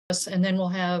and then we'll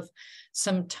have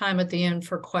some time at the end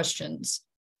for questions.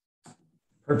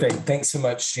 Perfect. Thanks so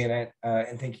much, Janet.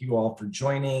 And thank you all for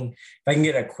joining. If I can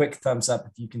get a quick thumbs up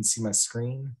if you can see my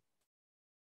screen.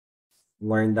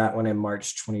 Learned that one in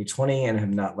March 2020 and have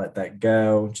not let that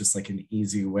go, just like an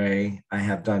easy way. I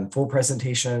have done full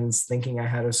presentations thinking I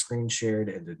had a screen shared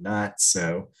and did not.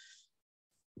 So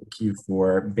thank you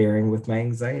for bearing with my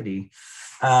anxiety.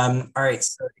 All right,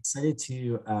 so excited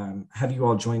to have you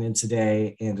all join in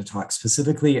today and to talk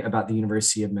specifically about the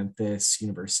University of Memphis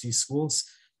University Schools.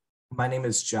 My name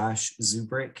is Josh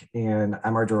Czupryk, and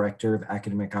I'm our Director of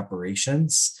Academic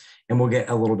Operations. And we'll get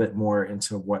a little bit more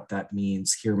into what that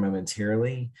means here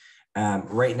momentarily.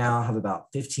 Right now, I have about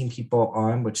 15 people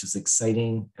on, which is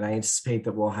exciting. And I anticipate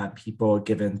that we'll have people,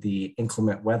 given the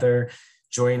inclement weather,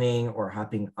 joining or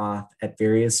hopping off at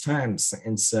various times.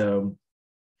 And so,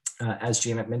 as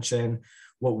Janet mentioned,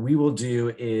 what we will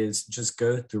do is just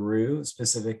go through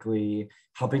specifically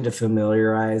helping to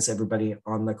familiarize everybody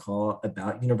on the call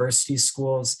about university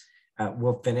schools.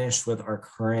 We'll finish with our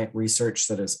current research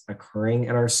that is occurring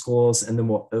in our schools, and then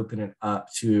we'll open it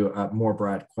up to more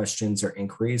broad questions or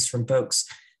inquiries from folks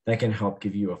that can help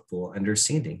give you a full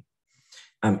understanding.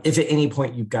 If at any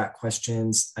point you've got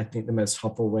questions, I think the most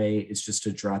helpful way is just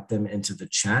to drop them into the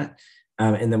chat.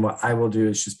 And then what I will do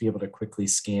is just be able to quickly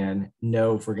scan,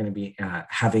 know if we're going to be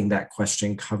having that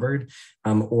question covered,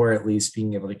 or at least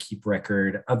being able to keep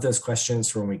record of those questions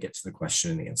for when we get to the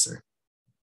question and answer.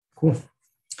 Cool.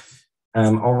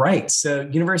 All right, so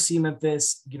University of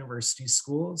Memphis University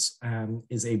Schools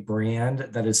is a brand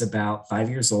that is about 5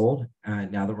 years old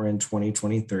now that we're in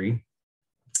 2023.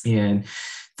 And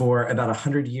for about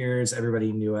 100 years,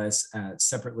 everybody knew us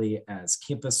separately as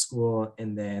Campus School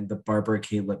and then the Barbara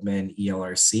K. Lippman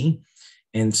ELRC.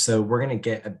 And so we're going to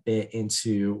get a bit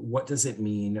into what does it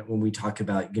mean when we talk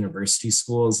about university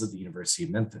schools at the University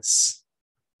of Memphis.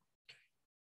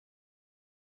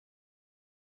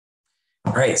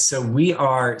 All right, so we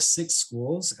are 6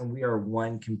 schools and we are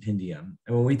 1 compendium.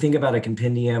 And when we think about a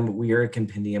compendium, we are a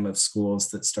compendium of schools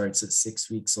that starts at 6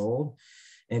 weeks old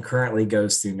and currently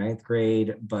goes through 9th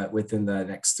grade, but within the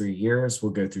next 3 years,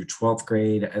 we'll go through 12th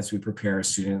grade as we prepare our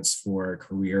students for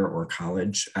career or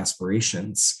college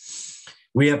aspirations.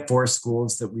 We have 4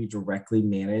 schools that we directly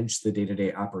manage the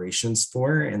day-to-day operations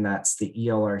for, and that's the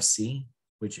ELRC,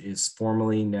 which is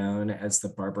formerly known as the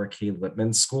Barbara K.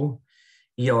 Lippman School.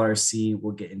 ELRC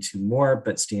we'll get into more,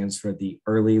 but stands for the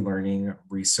Early Learning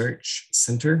Research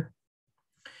Center.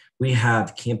 We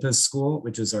have Campus School,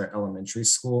 which is our elementary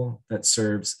school that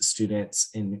serves students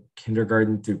in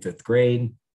kindergarten through 5th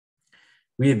grade.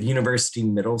 We have University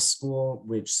Middle School,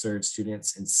 which serves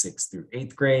students in 6th through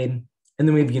 8th grade. And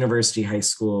then we have University High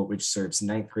School, which serves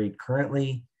 9th grade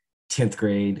currently, 10th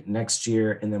grade next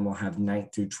year, and then we'll have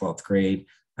 9th through 12th grade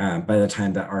by the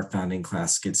time that our founding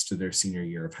class gets to their senior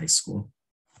year of high school.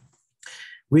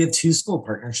 We have 2 school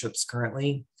partnerships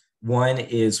currently. One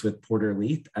is with Porter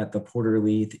Leith at the Porter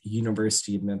Leith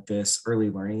University of Memphis Early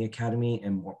Learning Academy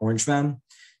in Orangeville.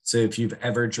 So if you've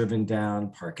ever driven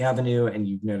down Park Avenue and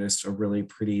you've noticed a really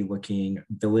pretty looking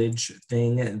village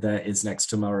thing that is next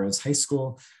to Melrose High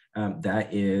School,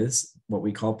 that is what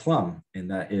we call Plum,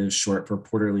 and that is short for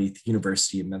Porter Leith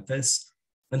University of Memphis.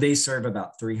 And they serve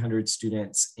about 300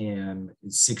 students and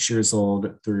 6 years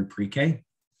old through pre-K.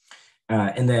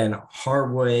 And then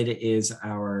Harwood is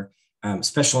our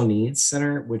special needs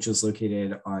center, which is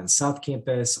located on South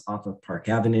Campus off of Park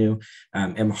Avenue.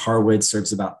 And Harwood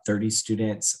serves about 30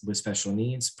 students with special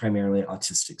needs, primarily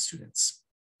autistic students.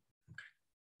 Okay.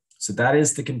 So that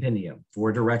is the compendium,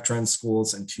 4 direct run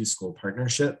schools and 2 school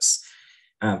partnerships.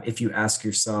 If you ask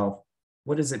yourself,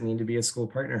 what does it mean to be a school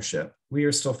partnership? We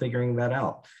are still figuring that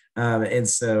out. And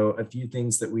so a few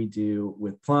things that we do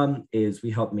with Plum is we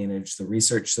help manage the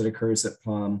research that occurs at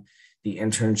Plum, the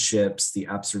internships, the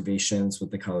observations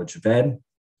with the College of Ed.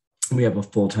 We have a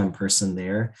full-time person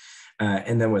there.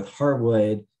 And then with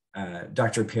Harwood,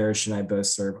 Dr. Parrish and I both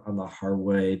serve on the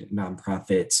Harwood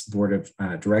nonprofits board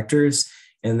of directors.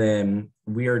 And then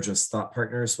we are just thought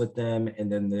partners with them.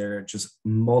 And then there are just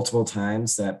multiple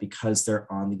times that because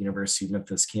they're on the University of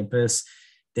Memphis campus,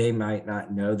 they might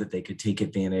not know that they could take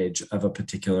advantage of a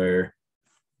particular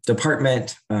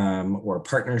department or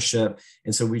partnership.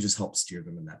 And so we just help steer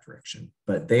them in that direction.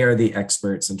 But they are the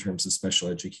experts in terms of special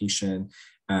education.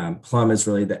 Plum is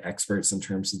really the experts in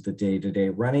terms of the day-to-day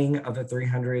running of a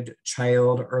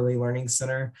 300-child early learning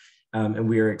center. And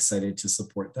we are excited to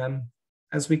support them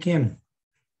as we can.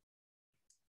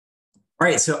 All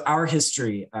right, so our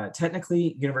history.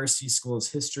 Technically, University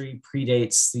Schools history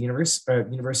predates the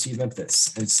University of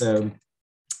Memphis. And so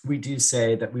we do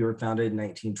say that we were founded in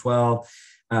 1912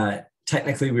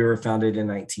 Technically, we were founded in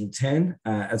 1910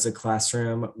 as a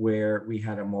classroom where we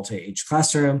had a multi-age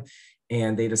classroom,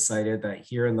 and they decided that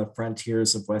here in the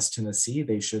frontiers of West Tennessee,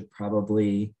 they should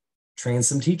probably train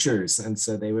some teachers. And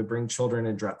so they would bring children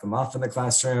and drop them off in the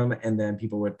classroom, and then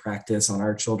people would practice on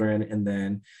our children and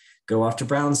then go off to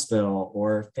Brownsville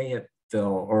or Fayetteville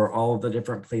or all of the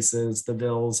different places, the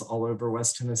villes all over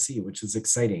West Tennessee, which is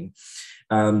exciting.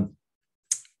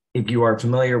 If you are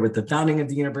familiar with the founding of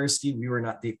the university, we were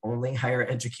not the only higher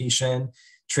education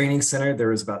training center. There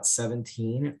was about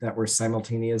 17 that were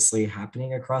simultaneously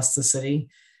happening across the city.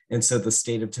 And so the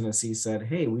state of Tennessee said,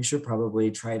 hey, we should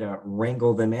probably try to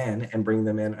wrangle them in and bring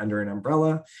them in under an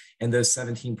umbrella. And those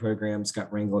 17 programs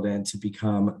got wrangled in to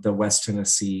become the West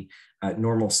Tennessee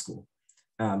Normal School.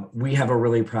 We have a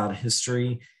really proud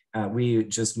history. We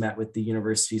just met with the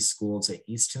university schools at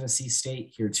East Tennessee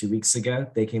State here 2 weeks ago.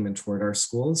 They came and toured our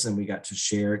schools and we got to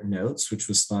share notes, which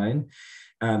was fun.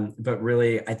 But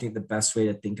really, I think the best way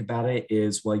to think about it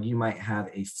is, while you might have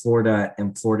a Florida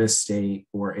and Florida State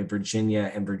or a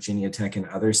Virginia and Virginia Tech and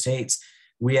other states,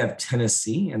 we have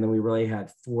Tennessee, and then we really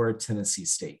had 4 Tennessee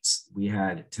states. We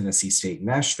had Tennessee State,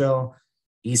 Nashville,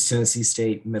 East Tennessee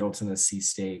State, Middle Tennessee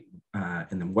State,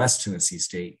 and then West Tennessee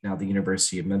State, now the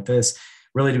University of Memphis,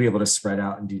 really to be able to spread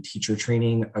out and do teacher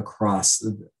training across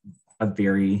a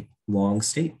very long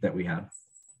state that we have.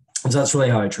 And so that's really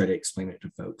how I try to explain it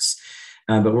to folks.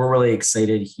 But we're really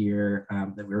excited here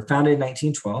that we were founded in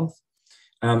 1912.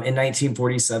 In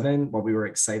 1947, while we were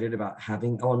excited about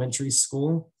having elementary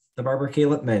school, the Barbara K.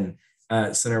 Lippman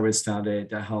Center was founded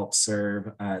to help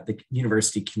serve the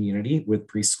university community with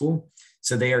preschool.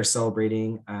 So they are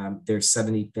celebrating their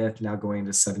 75th, now going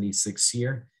to 76th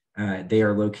year. They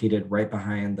are located right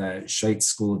behind the Scheidt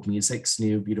School of Music's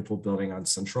new beautiful building on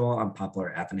Central on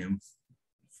Poplar Avenue.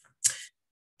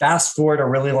 Fast forward a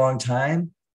really long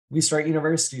time, we start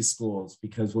university schools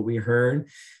because what we heard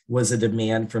was a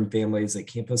demand from families at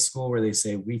campus school where they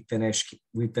say, we finish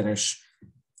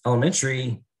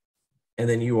elementary, and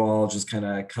then you all just kind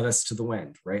of cut us to the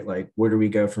wind, right? Like, where do we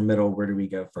go for middle? Where do we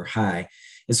go for high?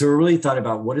 And so we really thought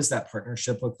about, what does that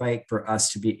partnership look like for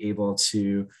us to be able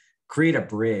to create a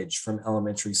bridge from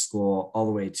elementary school all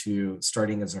the way to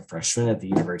starting as a freshman at the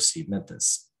University of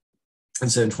Memphis.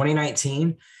 And so in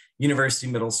 2019, University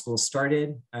Middle School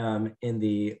started in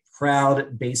the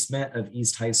proud basement of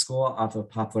East High School off of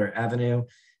Poplar Avenue.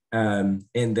 And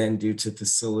then due to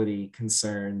facility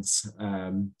concerns,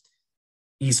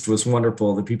 East was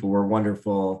wonderful. The people were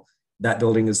wonderful. That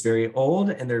building is very old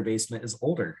and their basement is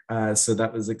older. So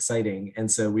that was exciting.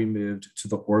 And so we moved to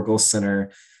the Orgel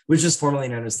Center, which is formerly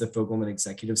known as the Fogelman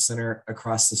Executive Center,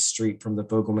 across the street from the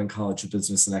Fogelman College of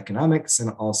Business and Economics, and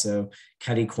also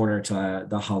catty corner to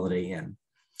the Holiday Inn.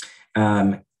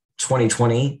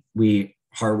 2020,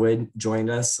 Harwood joined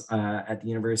us at the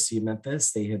University of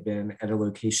Memphis. They had been at a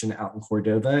location out in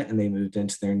Cordova, and they moved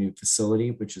into their new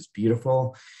facility, which is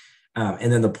beautiful.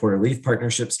 And then the Porter Leaf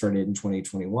partnership started in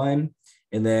 2021.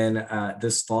 And then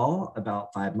this fall, about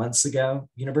 5 months ago,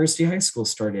 University High School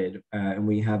started, and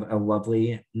we have a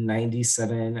lovely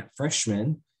 97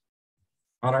 freshmen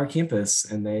on our campus,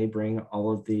 and they bring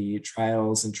all of the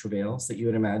trials and travails that you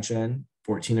would imagine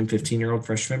 14 and 15-year-old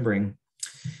freshmen bring.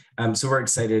 So we're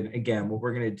excited. Again, what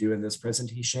we're going to do in this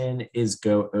presentation is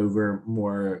go over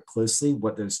more closely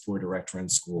what those 4 direct run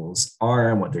schools are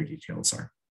and what their details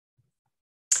are.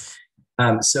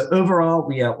 So overall,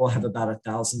 we'll have about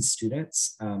 1,000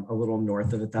 students, a little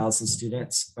north of 1,000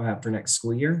 students for next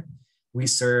school year. We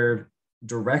serve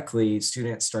directly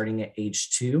students starting at age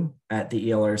 2 at the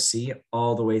ELRC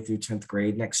all the way through 10th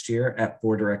grade next year at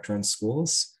 4 direct run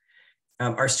schools.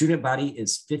 Our student body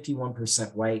is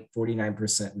 51% white,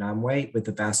 49% non-white, with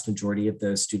the vast majority of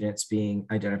those students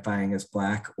identifying as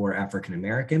Black or African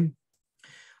American.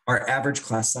 Our average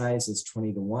class size is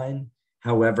 20 to 1.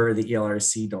 However, the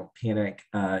ELRC, don't panic,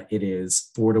 it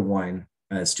is 4 to 1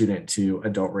 student to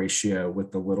adult ratio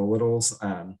with the littles.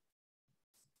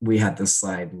 We had this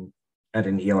slide at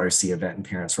an ELRC event and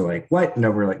parents were like, what? No,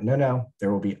 we're like, no,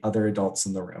 there will be other adults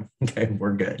in the room. Okay,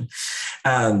 we're good.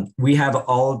 We have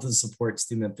all of the supports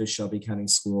through Memphis Shelby County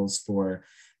Schools for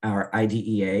our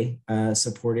IDEA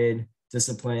supported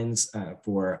disciplines,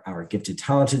 for our gifted,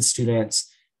 talented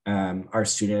students, our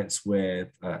students with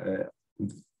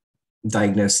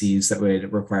diagnoses that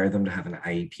would require them to have an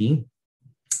IEP.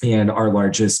 And our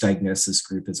largest diagnosis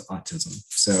group is autism.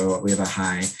 So we have a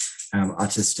high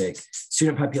autistic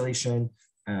student population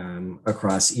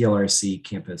across ELRC,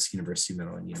 campus, University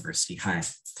Middle, and University High.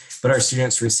 But our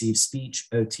students receive speech,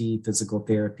 OT, physical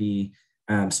therapy,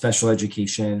 Special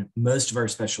education, most of our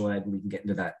special ed, and we can get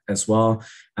into that as well,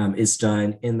 is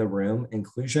done in the room,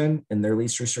 inclusion in their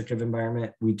least restrictive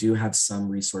environment. We do have some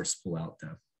resource pull out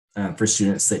though for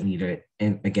students that need it,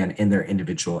 and again, in their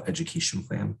individual education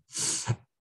plan.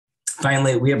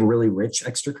 Finally, we have really rich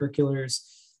extracurriculars.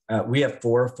 We have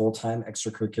 4 full-time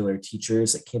extracurricular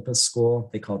teachers at campus school.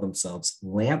 They call themselves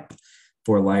LAMP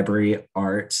for library,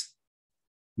 art,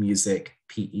 music,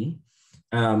 PE.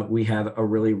 We have a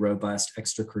really robust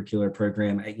extracurricular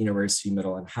program at University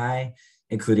Middle and High,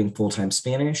 including full-time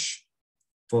Spanish,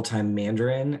 full-time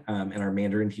Mandarin, and our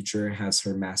Mandarin teacher has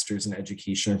her master's in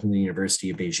education from the University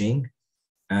of Beijing,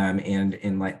 and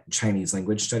in Chinese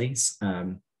language studies.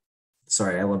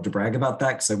 Sorry, I love to brag about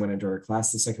that because I went into her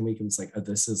class the second week and was like, oh,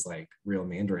 this is like real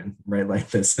Mandarin, right? Like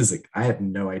this is like, I have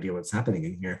no idea what's happening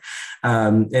in here.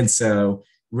 And so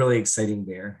really exciting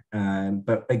there.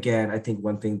 But again, I think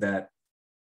one thing that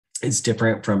is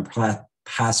different from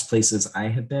past places I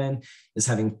have been is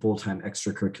having full-time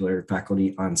extracurricular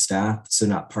faculty on staff. So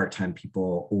not part-time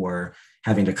people or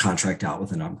having to contract out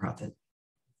with a nonprofit.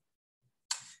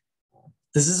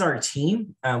 This is our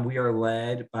team. We are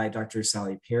led by Dr.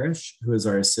 Sally Parrish, who is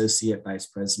our Associate Vice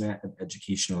President of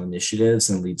Educational Initiatives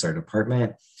and leads our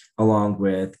department, along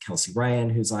with Kelsey Ryan,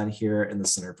 who's on here in the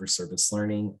Center for Service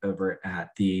Learning over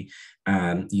at the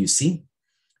UC.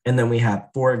 And then we have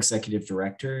 4 executive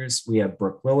directors. We have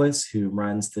Brooke Willis, who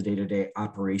runs the day-to-day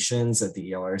operations at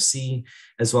the ELRC,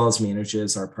 as well as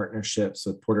manages our partnerships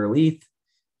with Porter Leith,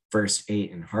 First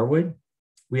 8, and Harwood.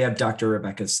 We have Dr.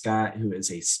 Rebecca Scott, who is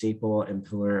a staple and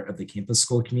pillar of the campus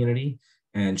school community,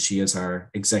 and she is our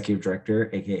executive director,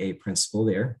 AKA principal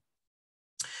there.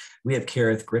 We have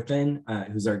Kareth Griffin,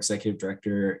 who's our executive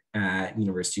director at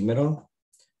University Middle.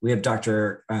 We have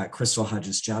Dr. Crystal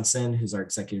Hodges-Johnson, who's our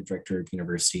executive director of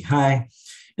University High.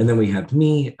 And then we have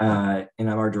me, and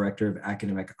I'm our director of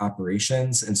academic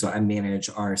operations. And so I manage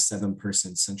our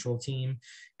 7-person central team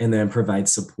and then provide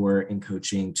support and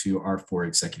coaching to our 4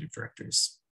 executive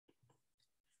directors.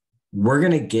 We're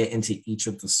going to get into each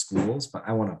of the schools, but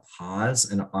I want to pause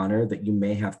and honor that you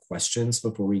may have questions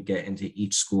before we get into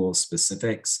each school's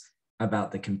specifics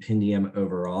about the compendium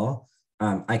overall.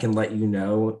 I can let you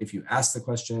know if you ask the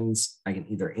questions, I can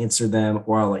either answer them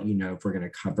or I'll let you know if we're going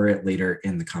to cover it later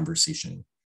in the conversation.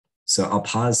 So I'll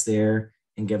pause there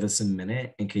and give us a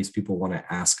minute in case people want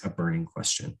to ask a burning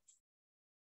question.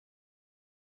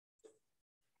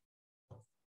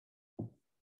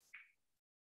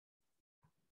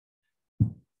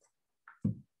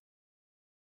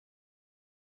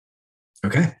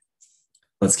 Okay,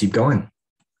 let's keep going.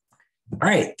 All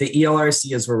right, the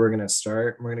ELRC is where we're going to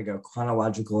start. We're going to go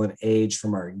chronological in age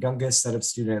from our youngest set of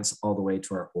students all the way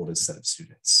to our oldest set of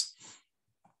students.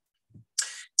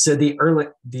 So the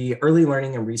Early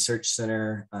Learning and Research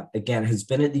Center, again, has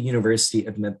been at the University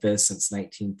of Memphis since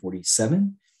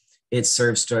 1947. It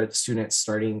serves students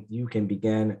starting, you can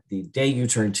begin the day you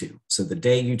turn 2. So the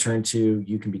day you turn 2,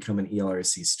 you can become an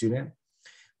ELRC student.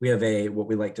 We have what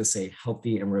we like to say,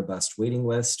 healthy and robust waiting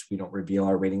list. We don't reveal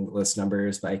our waiting list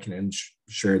numbers, but I can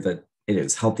ensure that it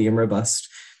is healthy and robust.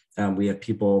 We have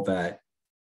people that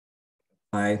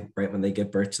apply right when they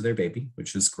give birth to their baby,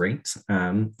 which is great.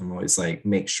 I'm always like,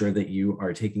 make sure that you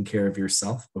are taking care of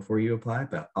yourself before you apply,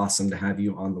 but awesome to have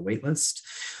you on the wait list.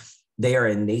 They are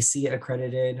a NACCE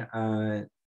accredited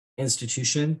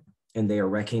institution, and they are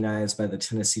recognized by the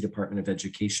Tennessee Department of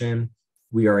Education.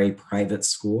 We are a private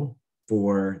school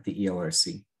for the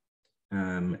ELRC.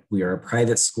 We are a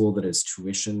private school that is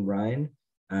tuition run,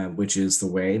 which is the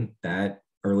way that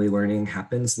early learning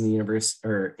happens in the university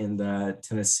or in the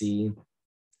Tennessee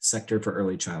sector for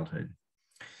early childhood.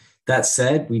 That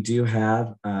said, we do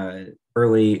have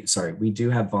voluntary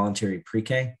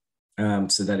pre-K.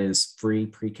 So that is free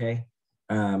pre-K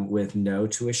with no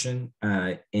tuition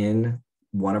in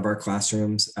one of our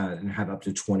classrooms and have up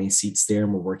to 20 seats there.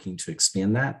 And we're working to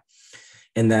expand that.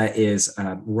 And that is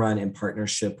run in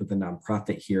partnership with a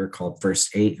nonprofit here called First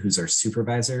 8, who's our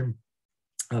supervisor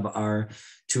of our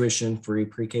tuition-free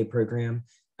pre-K program.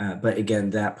 But again,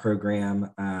 that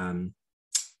program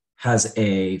has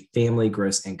a family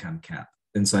gross income cap.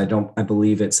 And so I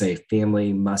believe it's a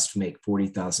family must make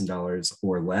 $40,000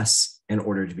 or less in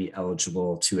order to be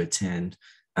eligible to attend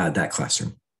that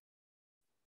classroom.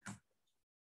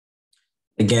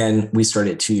 Again, we start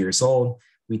at 2 years old.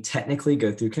 We technically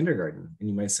go through kindergarten. And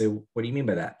you might say, what do you mean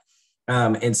by that?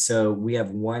 And so we have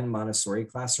one Montessori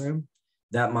classroom.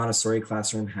 That Montessori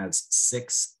classroom has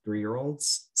 6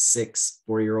 3-year-olds, 6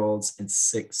 4-year-olds, and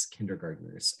 6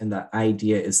 kindergartners. And the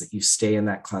idea is that you stay in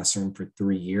that classroom for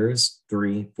 3 years,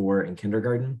 3, 4, and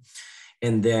kindergarten.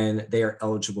 And then they are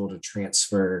eligible to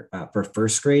transfer for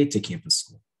first grade to campus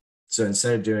school. So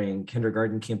instead of doing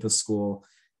kindergarten campus school,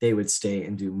 they would stay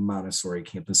and do Montessori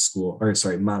campus school, or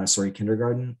sorry, Montessori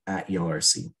kindergarten at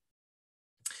ELRC.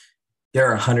 There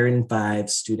are 105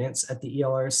 students at the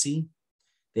ELRC.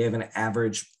 They have an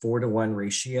average 4-to-1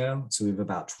 ratio. So we have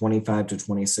about 25 to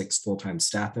 26 full-time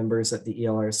staff members at the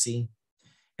ELRC.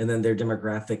 And then their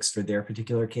demographics for their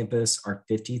particular campus are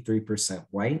 53%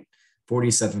 white,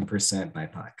 47%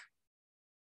 BIPOC.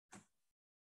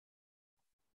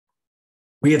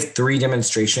 We have 3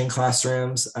 demonstration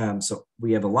classrooms. So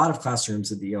we have a lot of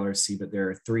classrooms at the ELRC, but there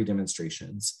are 3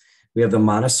 demonstrations. We have the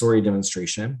Montessori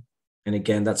demonstration. And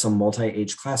again, that's a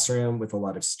multi-age classroom with a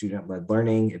lot of student-led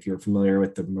learning, if you're familiar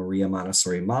with the Maria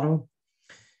Montessori model.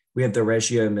 We have the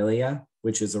Reggio Emilia,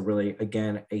 which is a really,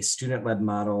 again, a student-led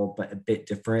model, but a bit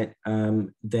different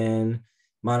than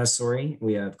Montessori.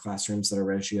 We have classrooms that are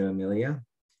Reggio Emilia.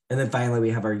 And then finally,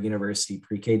 we have our university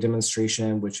pre-K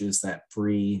demonstration, which is that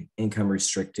free, income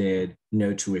restricted,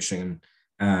 no tuition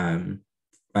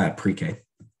pre-K.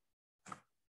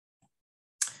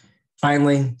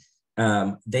 Finally,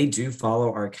 they do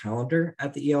follow our calendar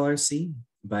at the ELRC,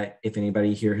 but if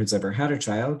anybody here has ever had a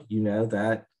child, you know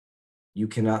that you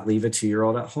cannot leave a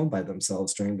 2-year-old at home by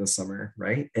themselves during the summer,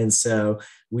 right? And so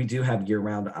we do have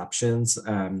year-round options.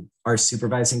 Our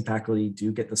supervising faculty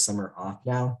do get the summer off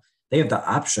now. They have the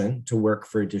option to work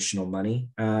for additional money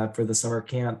for the summer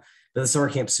camp, but the summer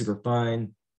camp's super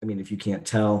fun. I mean, if you can't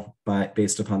tell, but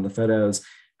based upon the photos,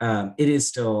 it is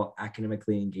still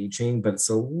academically engaging, but it's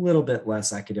a little bit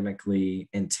less academically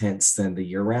intense than the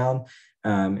year-round.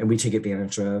 And we take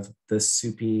advantage of the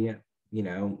soupy,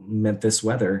 Memphis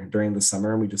weather during the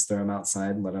summer, and we just throw them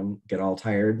outside and let them get all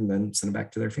tired and then send them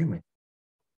back to their family.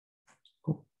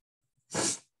 Cool.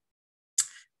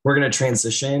 We're going to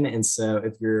transition. And so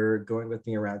if you're going with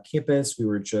me around campus, we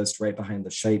were just right behind the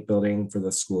Scheidt building for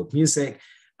the School of Music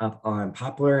up on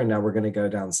Poplar. And now we're going to go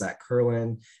down Zach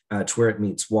Curlin to where it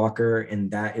meets Walker.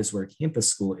 And that is where campus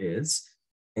school is.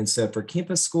 And so for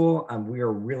campus school, we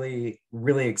are really,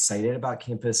 really excited about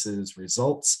campus's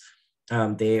results.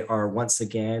 They are once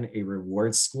again a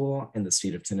reward school in the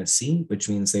state of Tennessee, which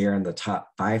means they are in the top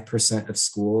 5% of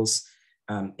schools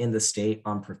in the state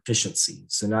on proficiency.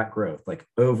 So not growth, like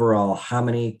overall, how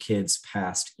many kids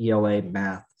passed ELA,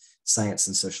 math, science,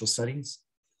 and social studies.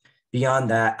 Beyond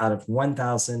that, out of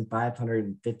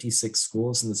 1,556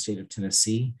 schools in the state of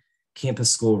Tennessee,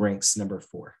 campus school ranks number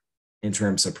 4 in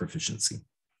terms of proficiency.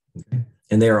 Okay.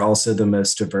 And they are also the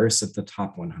most diverse of the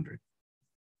top 100.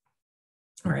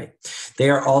 All right. They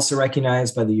are also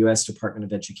recognized by the U.S. Department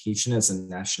of Education as a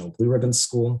National Blue Ribbon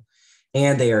School,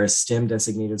 and they are a STEM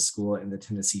designated school in the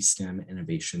Tennessee STEM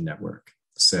Innovation Network.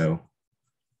 So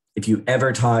if you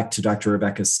ever talk to Dr.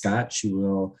 Rebecca Scott, she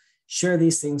will share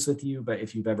these things with you, but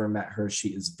if you've ever met her, she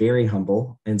is very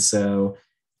humble. And so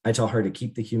I tell her to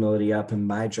keep the humility up, and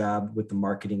my job with the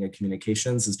marketing and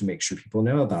communications is to make sure people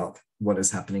know about what is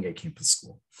happening at campus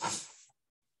school.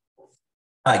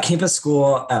 Campus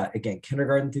school, again,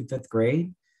 kindergarten through 5th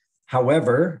grade.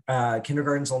 However,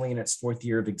 kindergarten is only in its 4th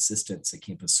year of existence at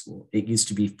campus school. It used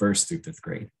to be 1st through 5th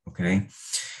grade, okay?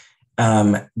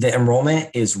 The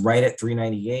enrollment is right at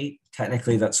 398.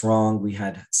 Technically, that's wrong. We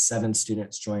had 7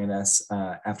 students join us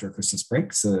after Christmas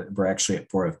break, so we're actually at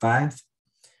 405.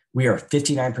 We are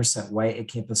 59% white at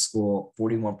campus school,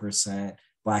 41%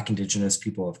 Black, Indigenous,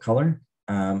 people of color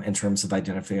in terms of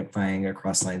identifying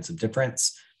across lines of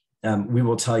difference. We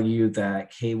will tell you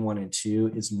that K1 and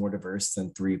 2 is more diverse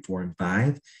than 3, 4, and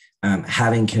 5.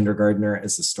 Having kindergarten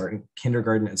as a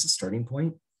starting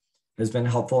point has been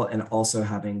helpful, and also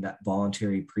having that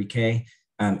voluntary pre-K,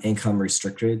 income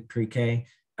restricted pre-K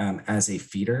as a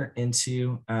feeder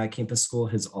into campus school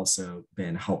has also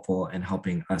been helpful in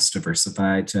helping us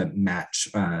diversify to match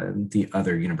the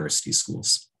other university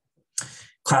schools.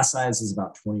 Class size is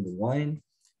about 20 to 1.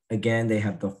 Again, they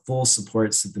have the full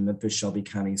supports of the Memphis Shelby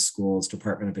County Schools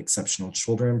Department of Exceptional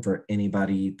Children for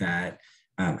anybody that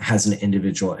has an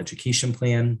individual education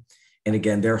plan. And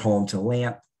again, they're home to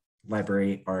LAMP,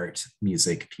 library, art,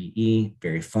 music, PE,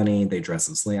 very funny. They dress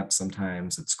as lamps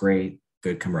sometimes. It's great,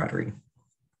 good camaraderie.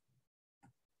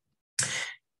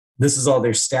 This is all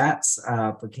their stats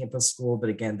for campus school, but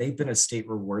again, they've been a state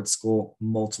reward school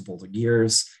multiple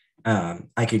years.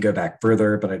 I could go back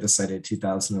further, but I decided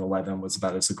 2011 was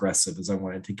about as aggressive as I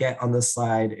wanted to get on this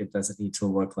slide. It doesn't need to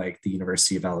look like the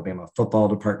University of Alabama football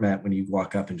department when you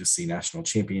walk up and just see national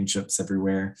championships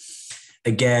everywhere.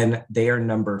 Again, they are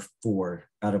number 4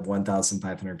 out of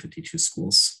 1,552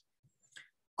 schools.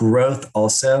 Growth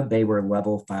also, they were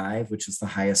level 5, which is the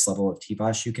highest level of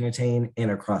TBOS you can attain, and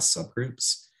across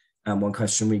subgroups. One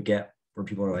question we get where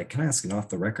people are like, can I ask an off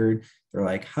the record? They're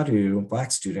like, how do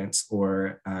Black students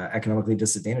or economically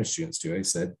disadvantaged students do? I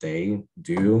said, they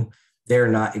do. They're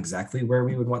not exactly where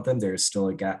we would want them. There's still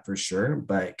a gap for sure,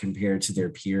 but compared to their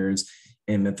peers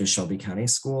in Memphis Shelby County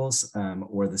schools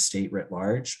or the state writ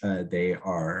large, they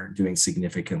are doing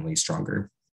significantly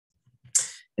stronger.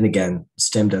 And again,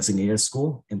 STEM designated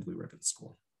school and blue ribbon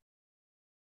school.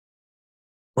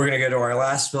 We're going to go to our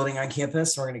last building on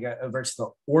campus. We're going to go over to the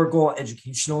Orgel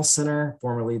Educational Center,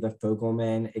 formerly the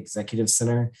Fogelman Executive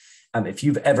Center. If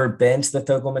you've ever been to the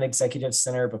Fogelman Executive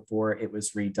Center before it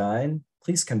was redone,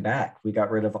 please come back. We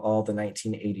got rid of all the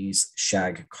 1980s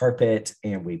shag carpet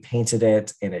and we painted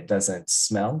it, and it doesn't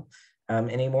smell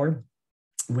anymore.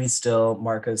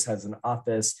 Marcos has an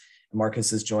office.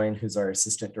 Marcus has joined, who's our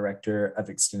Assistant Director of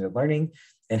Extended Learning,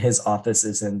 and his office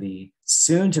is in the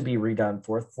soon to be redone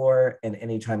 4th floor. And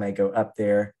anytime I go up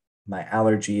there, my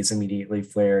allergies immediately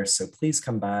flare. So please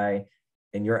come by,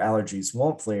 and your allergies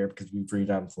won't flare because we've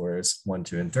redone floors 1,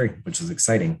 2, and 3, which is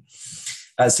exciting.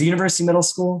 So University Middle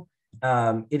School,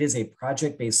 it is a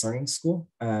project-based learning school,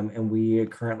 and we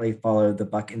currently follow the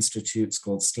Buck Institute's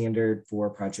gold standard for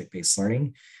project-based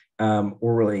learning.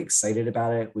 We're really excited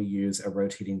about it. We use a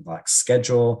rotating block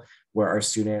schedule where our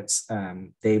students,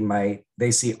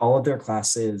 they see all of their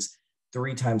classes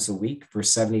 3 times a week for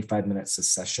 75 minutes a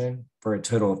session for a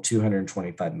total of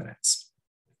 225 minutes.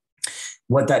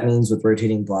 What that means with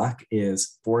rotating block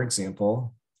is, for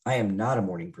example, I am not a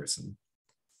morning person.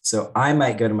 So I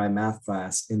might go to my math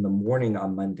class in the morning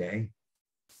on Monday,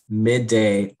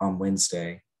 midday on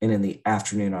Wednesday, and in the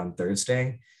afternoon on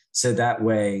Thursday. So that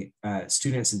way,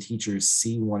 students and teachers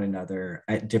see one another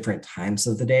at different times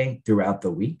of the day throughout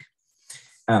the week.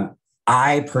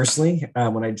 I personally,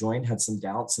 when I joined, had some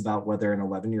doubts about whether an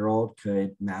 11-year-old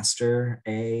could master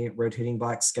a rotating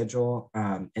block schedule,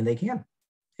 and they can.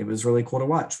 It was really cool to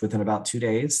watch. Within about 2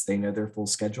 days, they know their full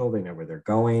schedule. They know where they're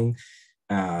going.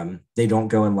 They don't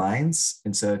go in lines.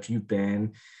 And so if you've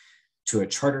been to a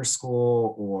charter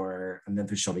school or a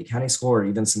Memphis Shelby County school, or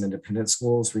even some independent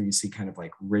schools where you see kind of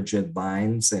like rigid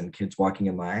lines and kids walking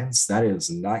in lines, that is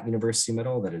not University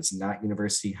Middle, that is not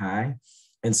University High.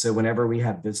 And so whenever we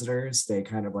have visitors, they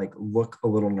kind of like look a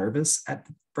little nervous at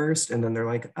first, and then they're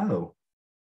like, oh,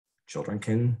 children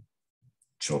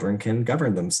can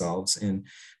govern themselves. And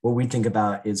what we think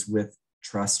about is with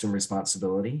trust and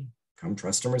responsibility, come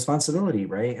trust and responsibility,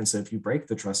 right? And so if you break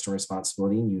the trust and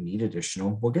responsibility and you need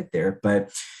additional, we'll get there.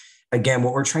 But again,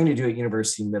 what we're trying to do at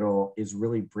University Middle is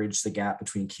really bridge the gap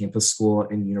between campus school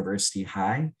and University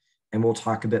High. And we'll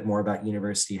talk a bit more about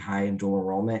University High and dual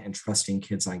enrollment and trusting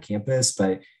kids on campus.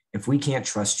 But if we can't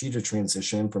trust you to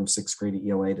transition from 6th grade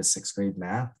ELA to 6th grade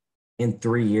math, in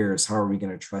 3 years, how are we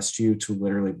going to trust you to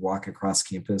literally walk across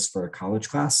campus for a college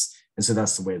class? And so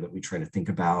that's the way that we try to think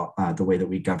about the way that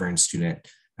we govern student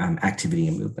activity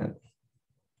and movement.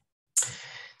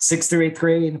 6th through 8th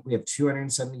grade, we have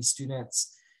 270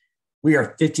 students. We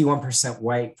are 51%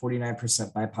 white,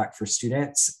 49% BIPOC for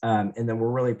students. And then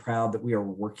we're really proud that we are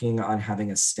working on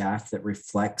having a staff that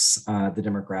reflects the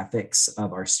demographics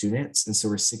of our students. And so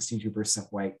we're 62%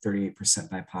 white, 38%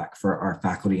 BIPOC for our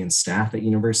faculty and staff at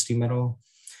University Middle.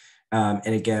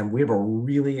 And again, we have a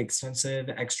really extensive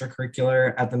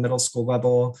extracurricular at the middle school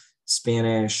level: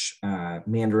 Spanish,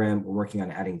 Mandarin. We're working on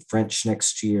adding French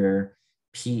next year,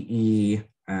 PE,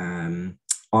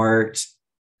 art,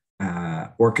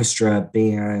 orchestra,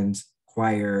 band,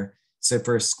 choir. So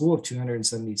for a school of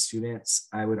 270 students,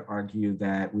 I would argue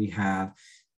that we have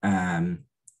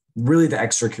really the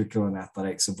extracurricular and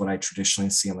athletics of what I traditionally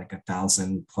see in like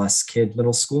 1,000+ kid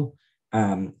middle school.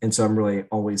 And so I'm really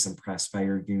always impressed by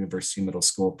your University Middle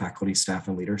School faculty, staff,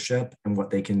 and leadership and what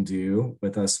they can do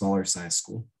with a smaller size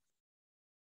school.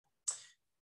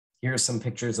 Here are some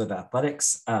pictures of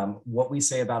athletics. What we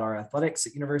say about our athletics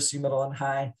at University Middle and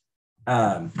High: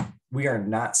 we are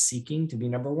not seeking to be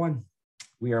number one.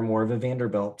 We are more of a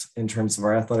Vanderbilt in terms of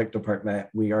our athletic department.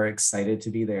 We are excited to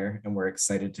be there and we're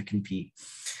excited to compete.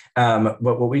 But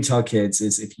what we tell kids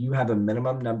is if you have a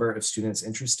minimum number of students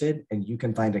interested and you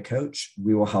can find a coach,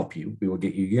 we will help you. We will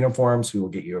get you uniforms. We will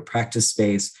get you a practice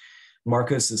space.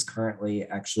 Marcos is currently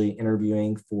actually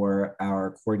interviewing for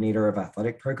our coordinator of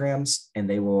athletic programs, and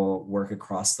they will work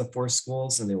across the 4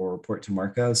 schools and they will report to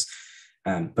Marcos.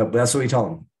 But that's what we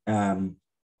tell them.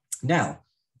 Now,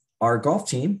 our golf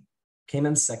team came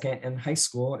in 2nd in high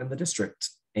school in the district,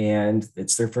 and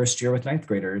it's their first year with 9th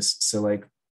graders. So like,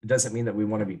 it doesn't mean that we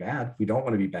want to be bad. We don't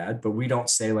want to be bad, but we don't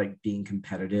say like being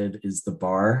competitive is the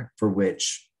bar for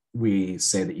which we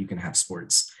say that you can have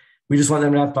sports. We just want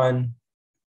them to have fun.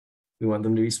 We want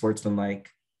them to be sportsmanlike.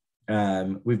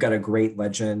 We've got a great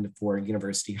legend for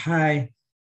University High.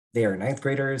 They are ninth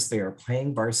graders. They are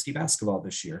playing varsity basketball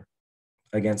this year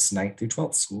against 9th through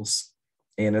 12th schools.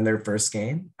 And in their first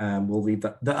game, we'll leave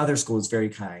the other school is very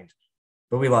kind,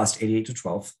 but we lost 88 to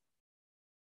 12.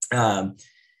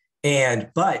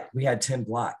 But we had 10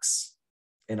 blocks,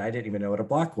 and I didn't even know what a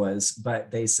block was,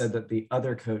 but they said that the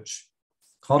other coach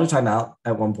called a timeout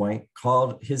at one point,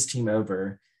 called his team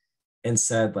over and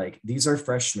said, like, these are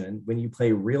freshmen. When you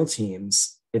play real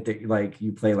teams, if they, like,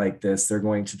 you play like this, they're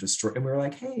going to destroy. And we were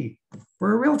like, hey,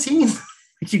 we're a real team.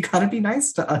 You got to be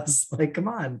nice to us. Like, come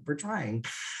on, we're trying.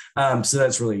 So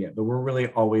that's really it. But we're really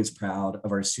always proud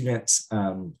of our students.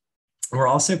 We're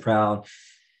also proud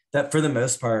that for the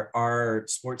most part, our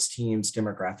sports teams'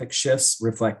 demographic shifts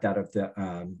reflect that of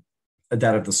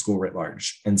the school writ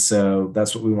large. And so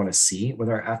that's what we want to see with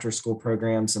our after school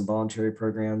programs and voluntary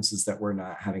programs, is that we're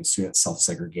not having students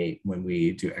self-segregate when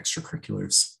we do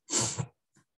extracurriculars.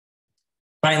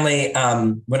 Finally,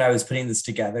 when I was putting this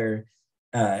together,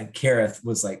 Kareth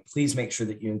was like, please make sure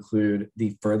that you include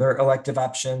the further elective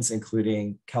options,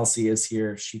 including Kelsey is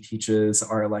here. She teaches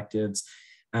our electives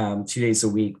 2 days a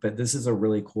week, but this is a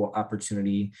really cool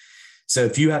opportunity. So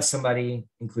if you have somebody,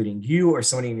 including you or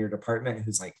somebody in your department,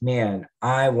 who's like, man,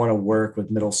 I want to work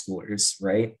with middle schoolers,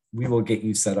 right? We will get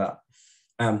you set up.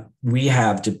 We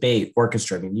have debate,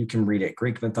 orchestra. I mean, you can read it,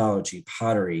 Greek mythology,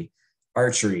 pottery,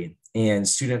 archery, and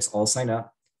students all sign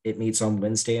up. It meets on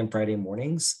Wednesday and Friday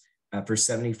mornings for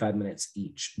 75 minutes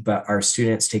each. But our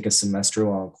students take a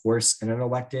semester-long course in an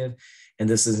elective, and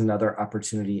this is another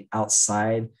opportunity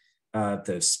outside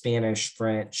the Spanish,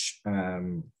 French,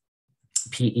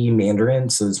 PE, Mandarin,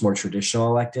 so it's more traditional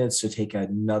electives, to take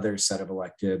another set of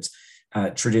electives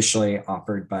traditionally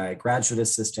offered by graduate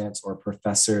assistants or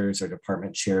professors or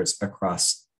department chairs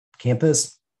across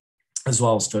campus, as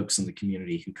well as folks in the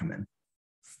community who come in.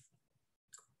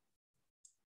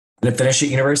 And to finish at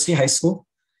University High School,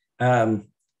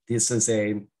 this is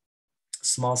a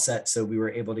small set, so we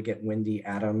were able to get Wendy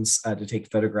Adams to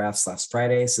take photographs last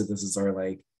Friday. So this is our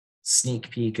like sneak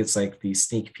peek. It's like the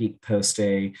sneak peek post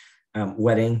a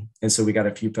wedding. And so we got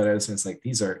a few photos, and it's like,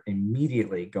 these are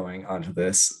immediately going onto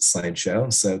this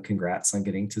slideshow. So congrats on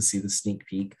getting to see the sneak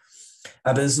peek.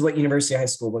 But this is what University High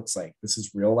School looks like. This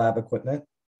is real lab equipment.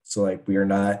 So like, we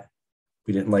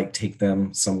didn't like take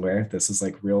them somewhere. This is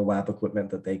like real lab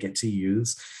equipment that they get to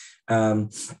use.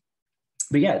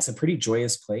 But yeah, it's a pretty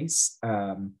joyous place.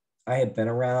 I had been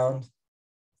around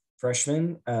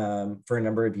freshmen for a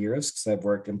number of years because I've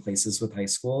worked in places with high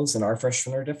schools, and our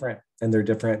freshmen are different. And they're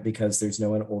different because there's no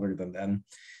one older than them.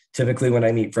 Typically when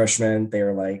I meet freshmen,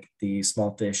 they're like the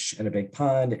small fish in a big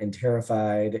pond and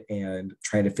terrified and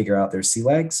trying to figure out their sea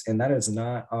legs. And that is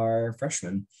not our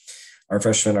freshmen. Our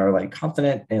freshmen are like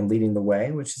confident and leading the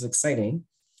way, which is exciting.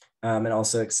 And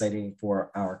also exciting for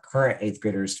our current 8th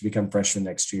graders to become freshmen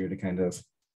next year, to kind of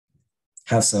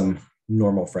have some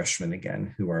normal freshmen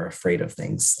again who are afraid of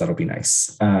things. That'll be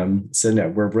nice. So no,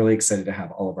 we're really excited to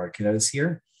have all of our kiddos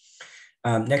here.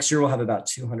 Next year, we'll have about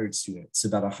 200 students,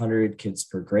 about 100 kids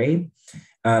per grade.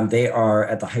 They are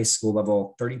at the high school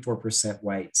level, 34%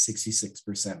 white,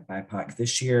 66% BIPOC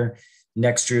this year.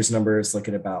 Next year's numbers look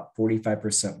at about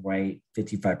 45% white,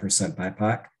 55%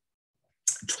 BIPOC,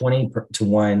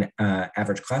 20-to-1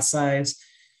 average class size.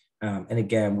 And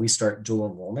again, we start dual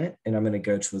enrollment, and I'm going to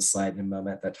go to a slide in a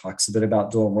moment that talks a bit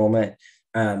about dual enrollment.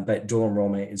 But dual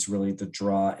enrollment is really the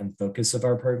draw and focus of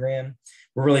our program.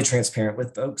 We're really transparent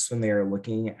with folks when they are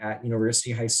looking at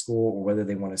University High School or whether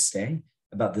they want to stay,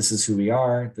 about this is who we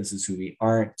are, this is who we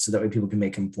aren't, so that way people can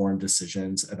make informed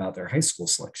decisions about their high school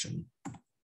selection.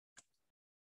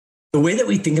 The way that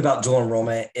we think about dual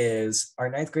enrollment is our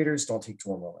 9th graders don't take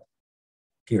dual enrollment,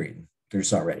 period. They're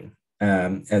just not ready.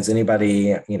 As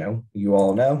anybody, you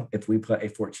all know, if we put a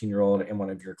 14-year-old in one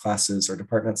of your classes or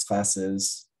department's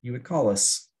classes, you would call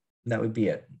us, and that would be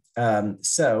it.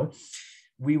 So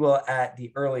we will, at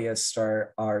the earliest,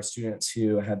 start our students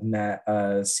who have met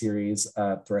a series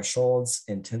of thresholds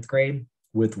in 10th grade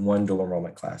with one dual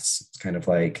enrollment class. It's kind of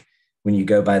like when you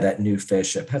go buy that new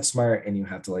fish at PetSmart and you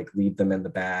have to like leave them in the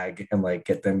bag and like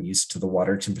get them used to the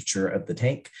water temperature of the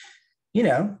tank.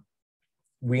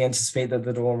 We anticipate that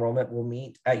the dual enrollment will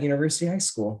meet at University High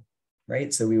School,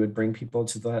 right? So we would bring people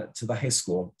to the high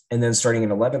school, and then starting in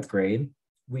 11th grade,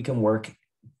 we can work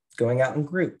going out in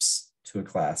groups to a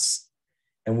class.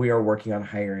 And we are working on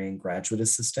hiring graduate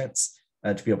assistants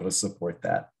to be able to support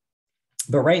that.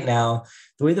 But right now,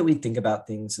 the way that we think about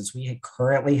things is we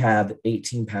currently have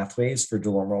 18 pathways for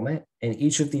dual enrollment, and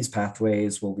each of these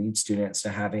pathways will lead students to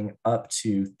having up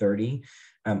to 30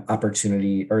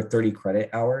 opportunity or 30 credit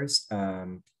hours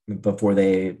before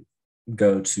they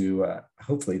go to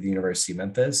hopefully the University of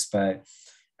Memphis, but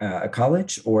a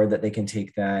college, or that they can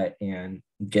take that and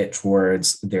get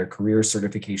towards their career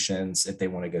certifications if they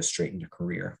want to go straight into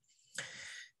career.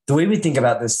 The way we think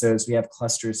about this, though, is we have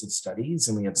clusters of studies,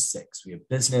 and we have 6. We have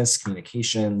business,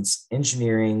 communications,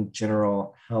 engineering,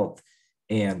 general, health,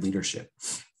 and leadership.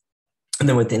 And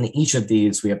then within each of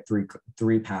these, we have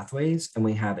three pathways, and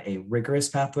we have a rigorous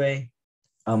pathway,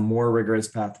 a more rigorous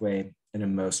pathway, and a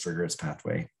most rigorous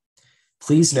pathway.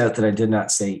 Please note that I did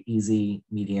not say easy,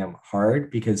 medium,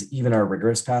 hard, because even our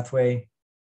rigorous pathway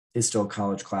is still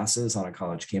college classes on a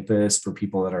college campus for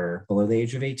people that are below the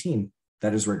age of 18.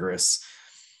 That is rigorous.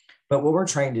 But what we're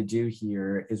trying to do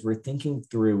here is we're thinking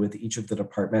through with each of the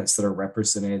departments that are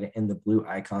represented in the blue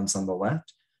icons on the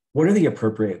left, what are the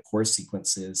appropriate course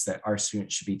sequences that our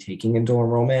students should be taking in dual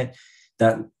enrollment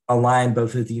that align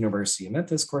both with the University of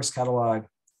Memphis course catalog,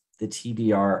 the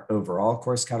TBR overall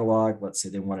course catalog. Let's say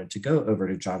they wanted to go over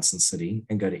to Johnson City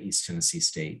and go to East Tennessee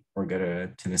State, or go to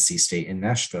Tennessee State in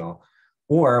Nashville.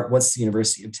 Or what's the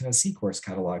University of Tennessee course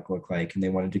catalog look like? And they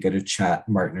wanted to go to Chat,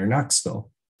 Martin, or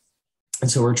Knoxville. And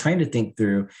so we're trying to think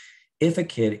through, if a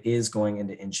kid is going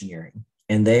into engineering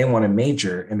and they want to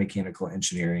major in mechanical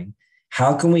engineering,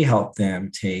 how can we help them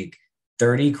take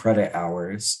 30 credit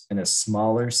hours in a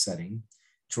smaller setting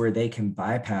to where they can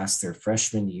bypass their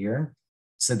freshman year?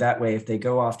 So that way, if they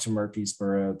go off to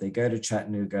Murfreesboro, they go to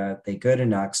Chattanooga, they go to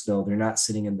Knoxville, they're not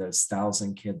sitting in those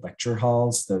 1,000-kid lecture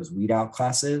halls, those weed out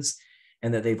classes,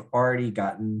 and that they've already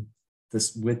gotten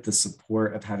this, with the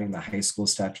support of having the high school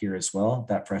staff here as well,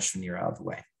 that freshman year out of the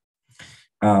way.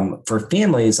 For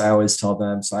families, I always tell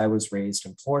them, so I was raised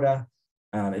in Florida.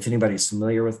 If anybody's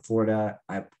familiar with Florida,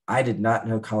 I did not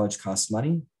know college costs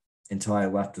money until I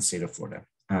left the state of Florida.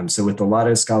 So with the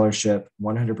Lotto Scholarship,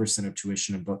 100% of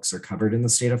tuition and books are covered in the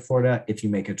state of Florida if you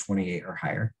make a 28 or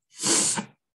higher.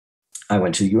 I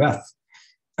went to UF.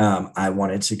 I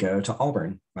wanted to go to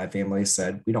Auburn. My family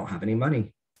said, we don't have any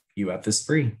money. UF is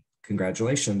free.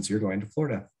 Congratulations, you're going to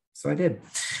Florida. So I did.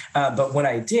 But what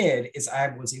I did is I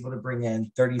was able to bring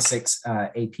in 36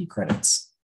 AP credits.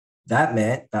 That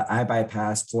meant that I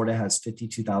bypassed, Florida has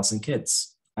 52,000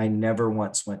 kids. I never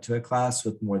once went to a class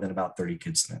with more than about 30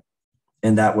 kids in it.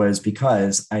 And that was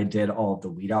because I did all of the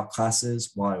weed out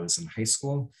classes while I was in high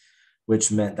school,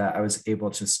 which meant that I was able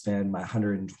to spend my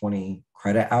 120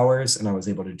 credit hours, and I was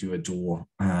able to do a dual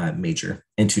major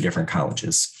in 2 different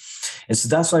colleges. And so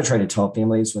that's what I try to tell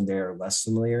families when they're less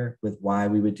familiar with why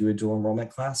we would do a dual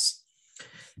enrollment class.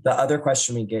 The other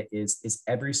question we get is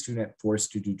every student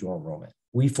forced to do dual enrollment?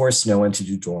 We force no one to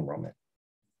do dual enrollment,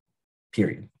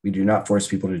 period. We do not force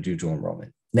people to do dual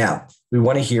enrollment. Now, we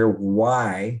want to hear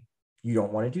why you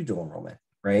don't want to do dual enrollment,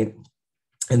 right?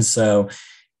 And so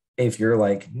if you're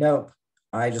like, nope,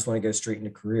 I just want to go straight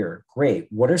into career, great.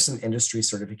 What are some industry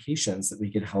certifications that we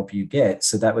could help you get?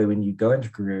 So that way, when you go into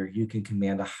career, you can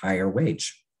command a higher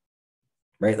wage,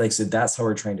 right? Like, so that's how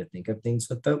we're trying to think of things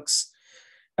with folks.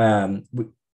 And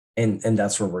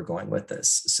that's where we're going with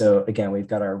this. So again, we've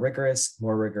got our rigorous,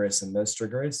 more rigorous, and most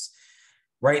rigorous.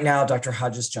 Right now, Dr.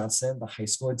 Hodges Johnson, the high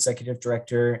school executive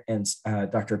director, and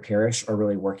Dr. Parrish are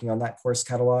really working on that course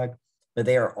catalog, but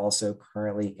they are also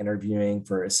currently interviewing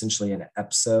for essentially an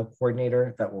EPSA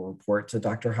coordinator that will report to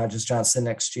Dr. Hodges Johnson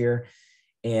next year.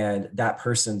 And that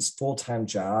person's full-time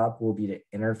job will be to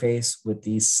interface with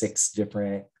these 6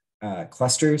 different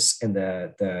clusters and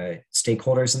the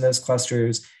stakeholders in those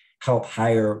clusters, help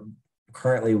hire.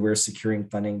 Currently, we're securing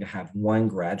funding to have 1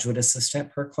 graduate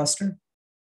assistant per cluster.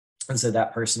 And so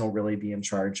that person will really be in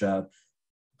charge of,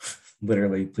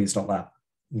 literally, please don't laugh,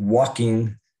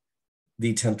 walking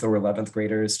the 10th or 11th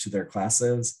graders to their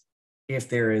classes. If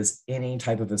there is any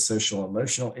type of a social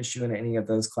emotional issue in any of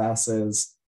those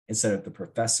classes, instead of the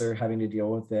professor having to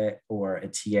deal with it or a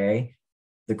TA,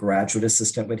 the graduate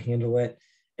assistant would handle it.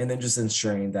 And then just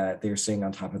ensuring that they're staying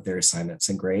on top of their assignments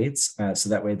and grades. So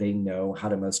that way they know how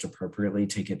to most appropriately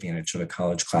take advantage of a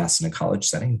college class in a college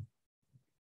setting.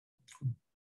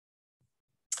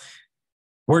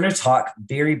 We're going to talk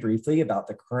very briefly about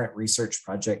the current research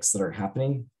projects that are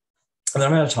happening. And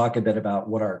then I'm going to talk a bit about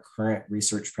what our current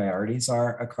research priorities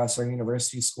are across our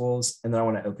university schools. And then I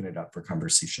want to open it up for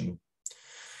conversation.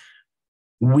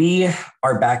 We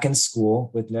are back in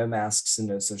school with no masks and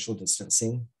no social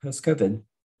distancing post-COVID.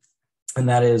 And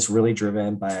that is really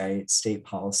driven by state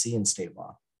policy and state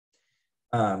law.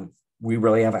 We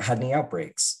really haven't had any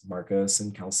outbreaks. Marcos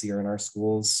and Kelsey are in our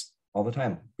schools all the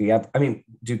time.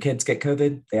 Do kids get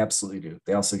COVID? They absolutely do.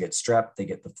 They also get strep, they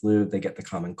get the flu, they get the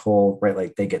common cold, right?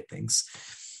 Like they get things.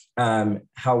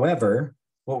 However,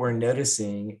 what we're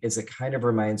noticing is it kind of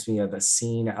reminds me of a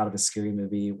scene out of a scary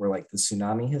movie where like the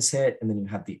tsunami has hit and then you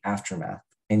have the aftermath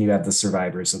and you have the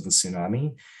survivors of the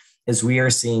tsunami. As we are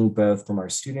seeing both from our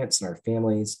students and our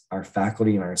families, our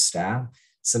faculty and our staff,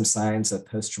 some signs of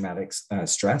post-traumatic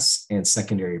stress and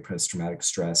secondary post-traumatic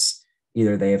stress.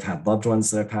 Either they have had loved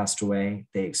ones that have passed away,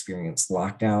 they experienced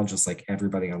lockdown just like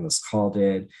everybody on this call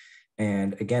did.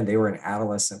 And again, they were an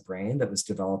adolescent brain that was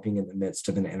developing in the midst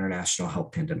of an international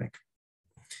health pandemic.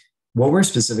 What we're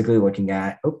specifically looking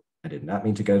at, I did not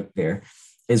mean to go there,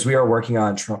 is we are working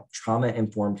on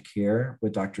trauma-informed care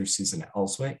with Dr. Susan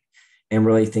Ellswick and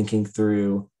really thinking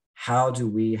through how do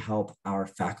we help our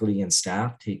faculty and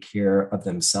staff take care of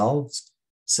themselves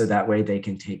so that way they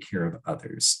can take care of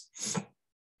others.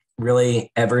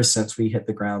 Really, ever since we hit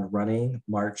the ground running,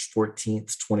 March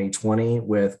 14th, 2020,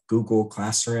 with Google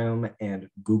Classroom and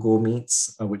Google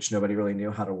Meets, which nobody really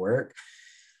knew how to work,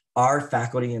 our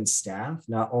faculty and staff,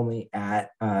 not only at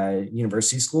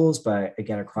university schools, but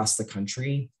again, across the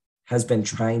country, has been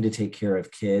trying to take care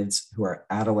of kids who are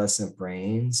adolescent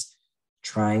brains,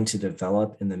 trying to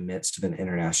develop in the midst of an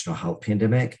international health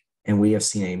pandemic. And we have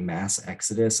seen a mass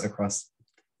exodus across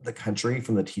the country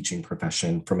from the teaching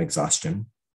profession from exhaustion.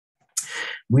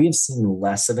 We have seen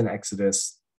less of an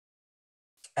exodus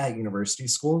at university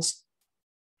schools.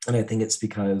 And I think it's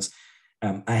because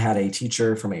I had a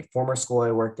teacher from a former school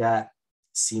I worked at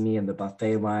see me in the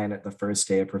buffet line at the first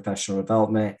day of professional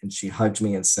development. And she hugged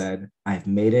me and said, "I've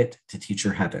made it to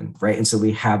teacher heaven," right? And so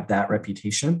we have that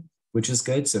reputation, which is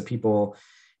good. So people,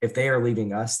 if they are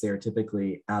leaving us, they're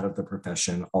typically out of the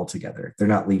profession altogether. They're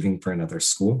not leaving for another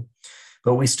school.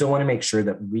 But we still want to make sure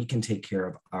that we can take care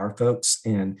of our folks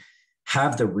and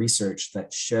have the research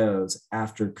that shows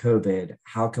after COVID,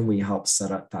 how can we help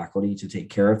set up faculty to take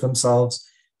care of themselves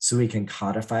so we can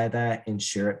codify that and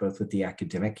share it both with the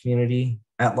academic community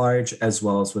at large, as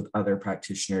well as with other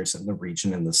practitioners in the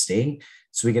region and the state,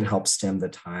 so we can help stem the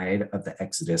tide of the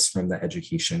exodus from the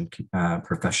education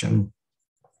profession.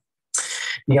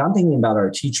 Beyond thinking about our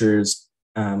teachers,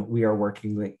 we are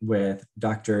working with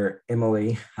Dr.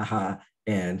 Emily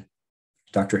and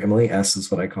Dr. Emily S. is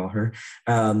what I call her.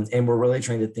 And we're really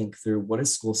trying to think through what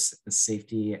does school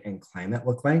safety and climate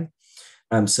look like?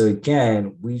 So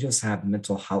again, we just have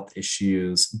mental health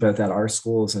issues, both at our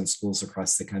schools and schools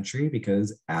across the country,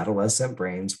 because adolescent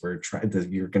brains were trying,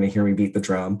 you're going to hear me beat the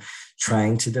drum,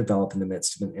 trying to develop in the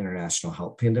midst of an international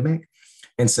health pandemic.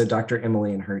 And so Dr.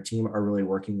 Emily and her team are really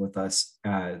working with us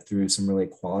through some really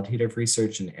qualitative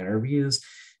research and interviews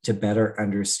to better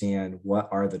understand what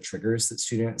are the triggers that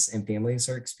students and families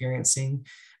are experiencing.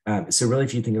 So really,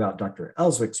 if you think about Dr.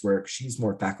 Ellswick's work, she's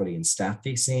more faculty and staff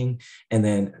facing, and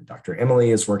then Dr.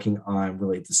 Emily is working on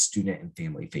really the student and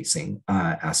family facing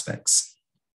aspects.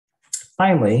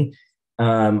 Finally,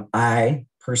 I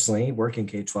personally work in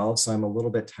K-12, so I'm a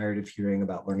little bit tired of hearing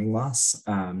about learning loss,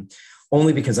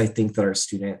 only because I think that our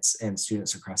students and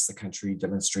students across the country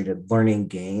demonstrated learning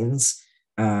gains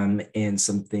in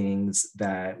some things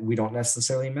that we don't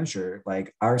necessarily measure.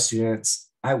 Like our students,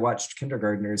 I watched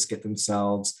kindergartners get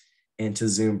themselves into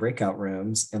Zoom breakout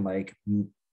rooms in like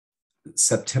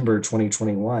September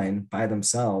 2021 by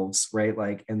themselves, right?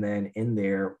 Like, and then in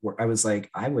there, where I was like,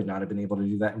 I would not have been able to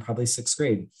do that in probably sixth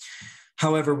grade.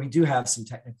 However, we do have some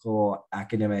technical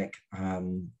academic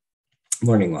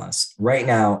learning loss. Right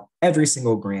now, every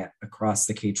single grant across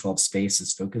the K-12 space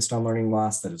is focused on learning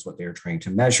loss. That is what they're trying to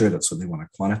measure. That's what they want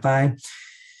to quantify.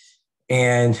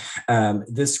 And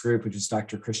this group, which is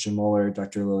Dr. Christian Moeller,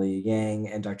 Dr. Lilia Yang,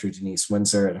 and Dr. Denise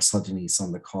Windsor, and I saw Denise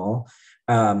on the call,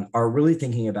 are really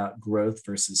thinking about growth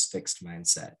versus fixed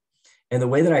mindset. And the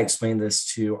way that I explain this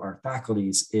to our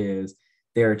faculties is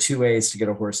there are two ways to get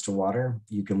a horse to water.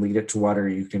 You can lead it to water,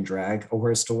 you can drag a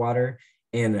horse to water.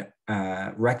 And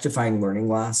rectifying learning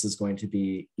loss is going to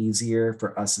be easier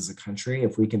for us as a country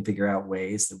if we can figure out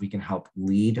ways that we can help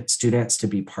lead students to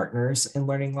be partners in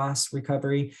learning loss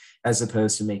recovery, as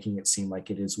opposed to making it seem like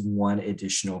it is one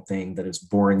additional thing that is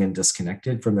boring and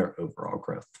disconnected from their overall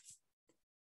growth.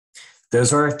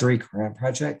 Those are our three current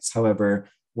projects. However,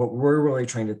 what we're really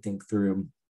trying to think through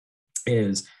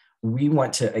is we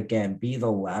want to, again, be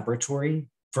the laboratory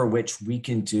for which we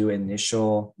can do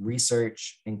initial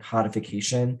research and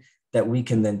codification that we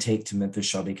can then take to Memphis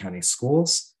Shelby County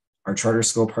schools, our charter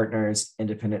school partners,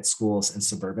 independent schools, and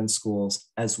suburban schools,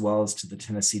 as well as to the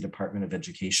Tennessee Department of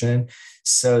Education,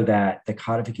 so that the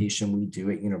codification we do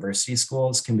at university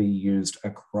schools can be used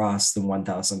across the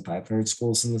 1,500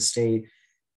 schools in the state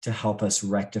to help us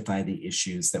rectify the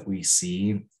issues that we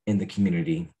see in the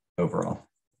community overall.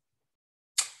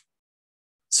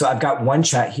 So I've got one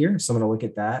chat here, so I'm going to look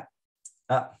at that.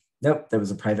 Nope, that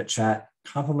was a private chat.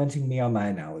 complimenting me on my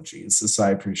analogies. So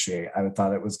I appreciate it. I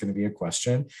thought it was going to be a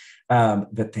question,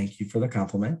 but thank you for the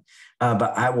compliment.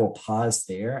 But I will pause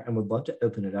there and would love to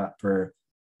open it up for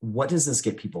what does this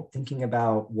get people thinking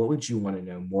about? What would you want to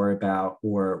know more about?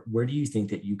 Or where do you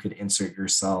think that you could insert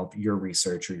yourself, your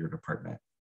research, or your department?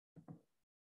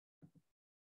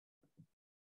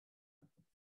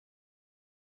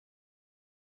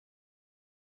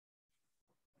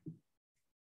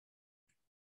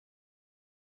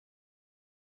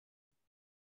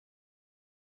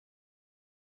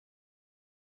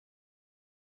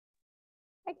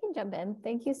 I can jump in.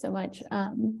 Thank you so much.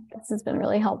 This has been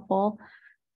really helpful.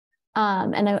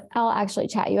 And I'll actually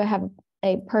chat you. I have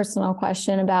a personal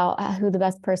question about who the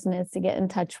best person is to get in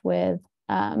touch with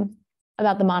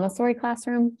about the Montessori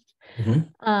classroom.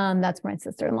 That's my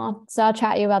sister-in-law. So I'll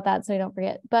chat you about that so you don't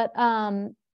forget. But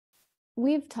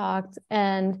we've talked,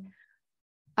 and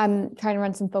I'm trying to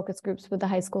run some focus groups with the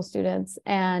high school students,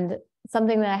 and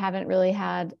something that I haven't really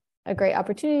had a great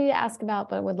opportunity to ask about,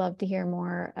 but would love to hear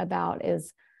more about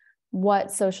is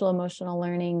what social emotional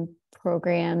learning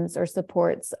programs or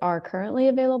supports are currently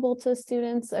available to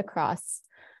students across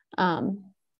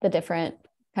the different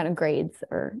kind of grades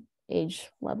or age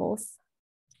levels.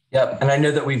 Yep. And I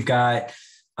know that we've got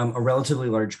a relatively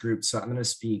large group, so I'm going to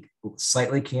speak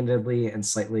slightly candidly and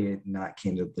slightly not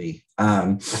candidly.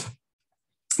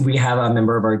 We have a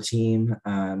member of our team,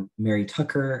 Mary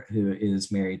Tucker, who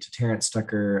is married to Terrence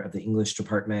Tucker of the English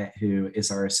department, who is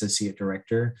our associate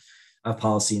director of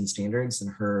policy and standards. And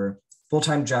her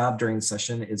full-time job during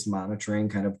session is monitoring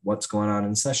kind of what's going on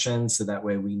in session. So that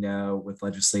way we know with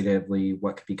legislatively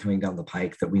what could be coming down the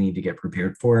pike that we need to get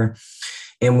prepared for.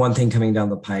 And one thing coming down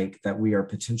the pike that we are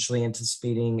potentially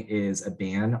anticipating is a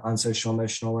ban on social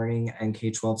emotional learning in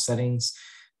K-12 settings.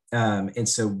 And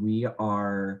so we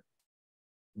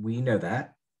know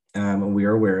that, and we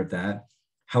are aware of that.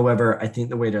 However, I think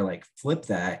the way to like flip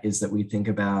that is that we think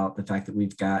about the fact that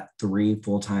we've got 3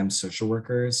 full-time social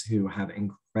workers who have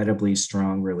incredibly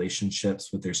strong relationships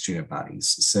with their student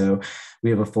bodies. So we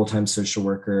have a full-time social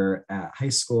worker at high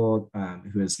school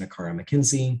who is Nakara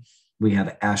McKenzie. We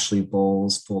have Ashley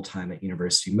Bowles full-time at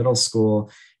University Middle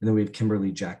School. And then we have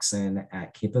Kimberly Jackson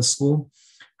at Campus School.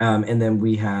 And then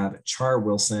we have Char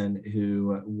Wilson,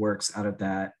 who works out of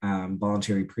that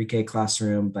voluntary pre-K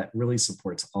classroom, but really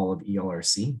supports all of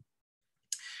ELRC.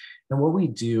 And what we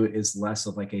do is less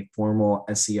of like a formal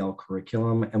SEL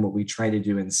curriculum. And what we try to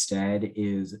do instead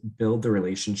is build the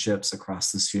relationships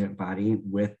across the student body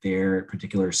with their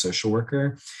particular social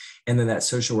worker. And then that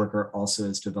social worker also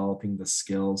is developing the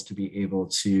skills to be able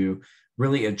to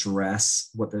really address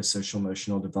what those social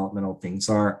emotional developmental things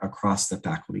are across the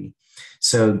faculty.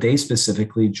 So they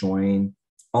specifically join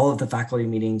all of the faculty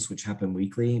meetings, which happen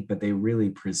weekly, but they really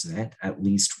present at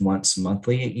least once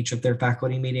monthly at each of their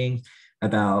faculty meetings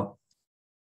about,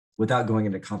 without going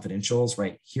into confidentials,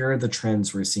 right? Here are the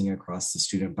trends we're seeing across the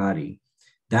student body.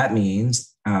 That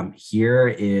means here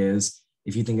is,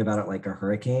 if you think about it like a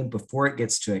hurricane, before it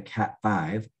gets to a Cat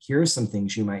 5, here are some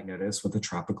things you might notice with a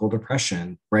tropical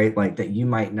depression, right? Like that you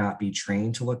might not be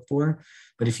trained to look for.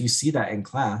 But if you see that in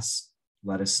class,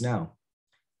 let us know.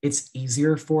 It's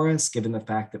easier for us given the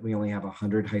fact that we only have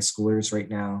 100 high schoolers right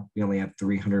now. We only have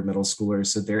 300 middle schoolers,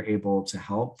 so they're able to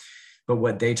help. But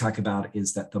what they talk about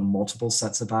is that the multiple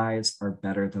sets of eyes are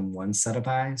better than one set of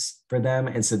eyes for them.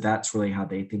 And so that's really how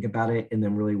they think about it. And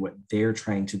then really what they're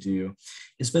trying to do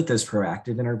is both those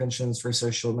proactive interventions for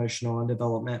social, emotional, and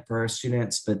development for our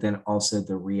students, but then also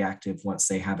the reactive once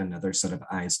they have another set of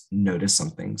eyes notice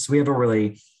something. So we have a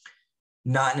really,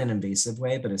 not in an invasive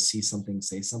way, but a see something,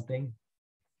 say something.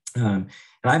 And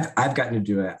I've gotten to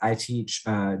do it. I teach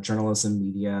journalism,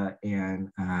 media, and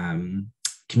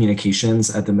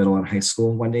communications at the middle and high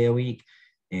school 1 day a week.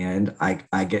 And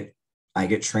I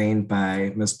get trained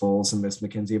by Miss Bowles and Miss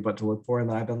McKenzie of what to look for. And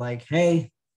then I've been like,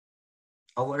 hey,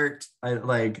 alert. And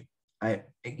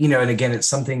again, it's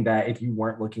something that if you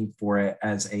weren't looking for it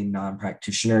as a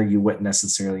non-practitioner, you wouldn't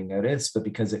necessarily notice, but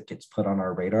because it gets put on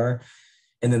our radar,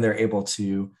 and then they're able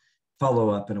to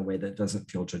follow up in a way that doesn't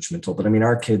feel judgmental. But I mean,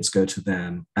 our kids go to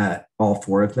them at all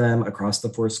 4 of them across the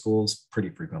 4 schools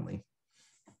pretty frequently.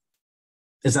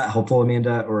 Is that helpful,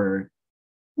 Amanda? Or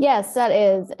yes, that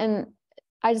is. And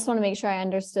I just want to make sure I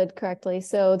understood correctly.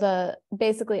 So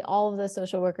basically all of the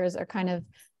social workers are kind of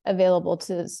available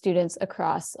to students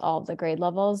across all of the grade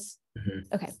levels.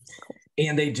 Mm-hmm. Okay, cool.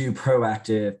 And they do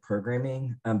proactive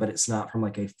programming, but it's not from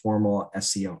like a formal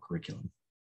SEL curriculum.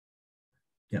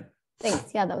 Yeah.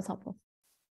 Thanks. Yeah, that was helpful.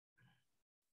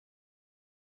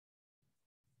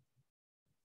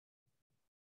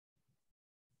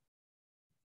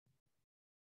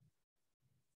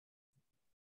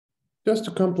 Just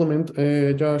to complement,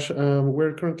 Josh,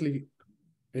 we're currently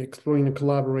exploring a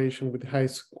collaboration with high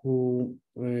school,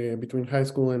 between high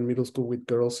school and middle school with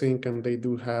Girls Inc., and they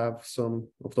do have some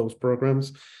of those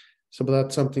programs. So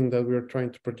that's something that we're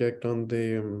trying to project on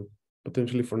the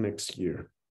potentially for next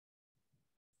year.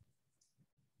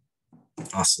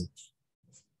 Awesome.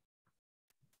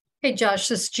 Hey,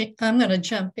 Josh, I'm going to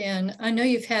jump in. I know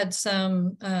you've had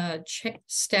some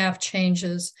staff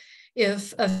changes.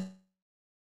 If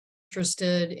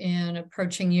interested in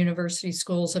approaching university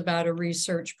schools about a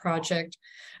research project,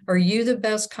 are you the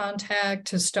best contact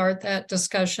to start that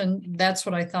discussion? That's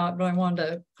what I thought, but I wanted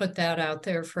to put that out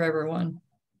there for everyone.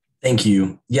 Thank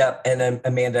you. Yeah, and then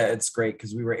Amanda, it's great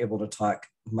because we were able to talk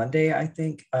Monday, I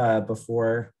think,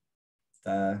 before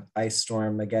the ice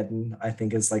storm Mageddon, I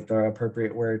think is like the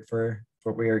appropriate word for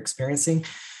what we are experiencing.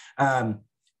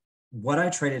 What I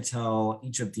try to tell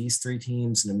each of these three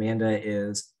teams and Amanda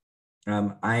is,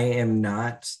 I am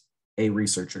not a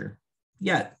researcher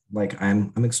yet. Like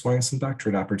I'm exploring some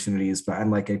doctorate opportunities, but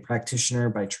I'm like a practitioner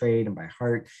by trade and by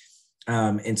heart.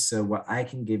 And so what I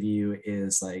can give you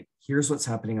is like, here's what's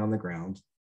happening on the ground.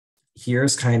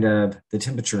 Here's kind of the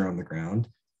temperature on the ground.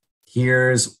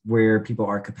 Here's where people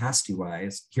are capacity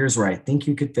wise. Here's where I think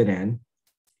you could fit in.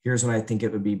 Here's when I think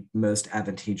it would be most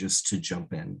advantageous to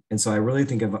jump in. And so I really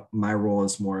think of my role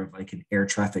as more of like an air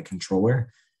traffic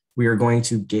controller. We are going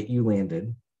to get you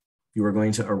landed. You are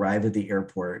going to arrive at the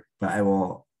airport, but I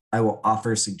will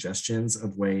offer suggestions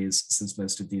of ways, since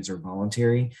most of these are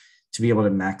voluntary, to be able to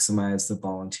maximize the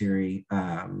voluntary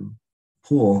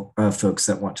pool of folks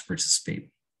that want to participate.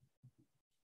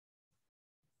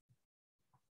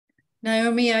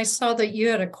 Naomi, I saw that you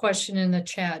had a question in the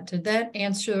chat. Did that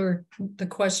answer the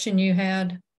question you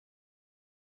had?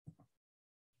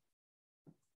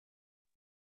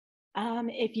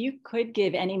 If you could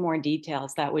give any more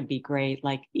details, that would be great.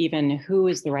 Like even who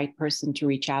is the right person to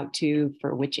reach out to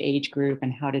for which age group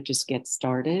and how to just get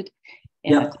started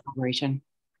in a collaboration.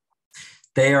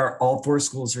 All four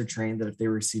schools are trained that if they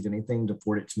receive anything to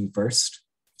forward it to me first.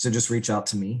 So just reach out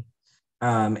to me.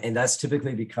 And that's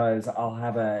typically because I'll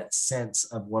have a sense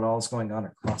of what all is going on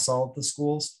across all of the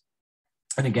schools.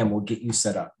 And again, we'll get you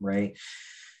set up, right?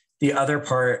 The other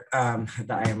part that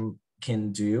I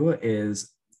can do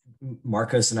is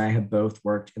Marcos and I have both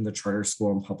worked in the charter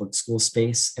school and public school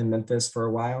space in Memphis for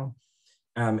a while.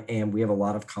 And we have a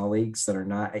lot of colleagues that are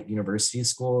not at university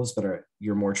schools, but are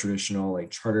your more traditional like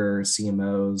charter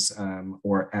CMOs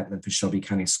or at Memphis Shelby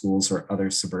County schools or other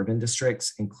suburban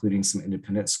districts, including some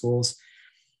independent schools,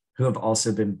 who have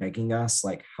also been begging us,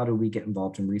 like, how do we get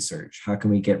involved in research? How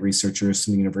can we get researchers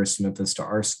from the University of Memphis to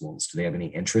our schools? Do they have any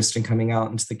interest in coming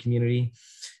out into the community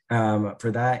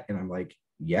for that? And I'm like,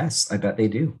 yes, I bet they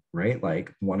do, right?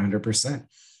 Like 100%.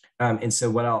 And so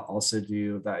what I'll also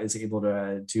do that is able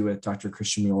to do with Dr.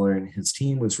 Christian Mueller and his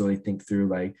team was really think through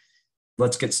like,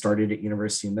 let's get started at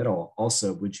University Middle.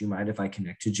 Also, would you mind if I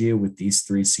connected you with these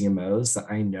three CMOs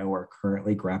that I know are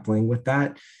currently grappling with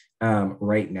that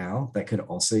right now that could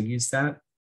also use that?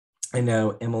 I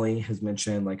know Emily has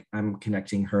mentioned like I'm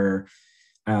connecting her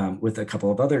with a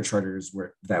couple of other charters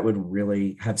where that would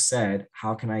really have said,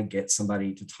 how can I get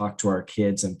somebody to talk to our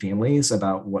kids and families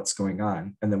about what's going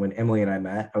on? And then when Emily and I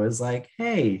met, I was like,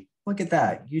 hey, look at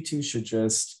that. You two should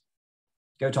just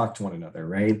go talk to one another,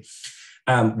 right?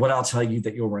 What I'll tell you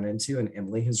that you'll run into, and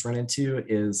Emily has run into,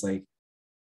 is like,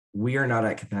 we are not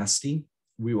at capacity.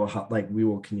 We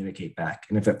will communicate back.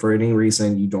 And if for any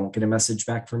reason you don't get a message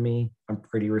back from me, I'm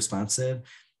pretty responsive.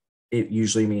 It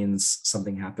usually means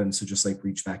something happened. So just like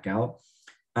reach back out.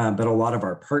 But a lot of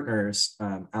our partners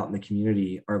out in the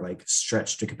community are like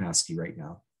stretched to capacity right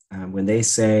now. When they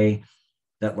say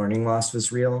that learning loss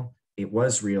was real, it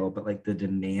was real, but like the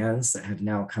demands that have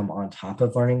now come on top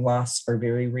of learning loss are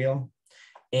very real.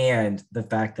 And the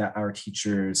fact that our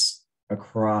teachers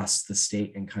across the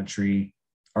state and country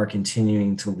are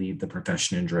continuing to leave the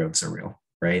profession in droves are real,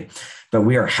 right? But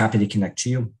we are happy to connect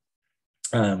you.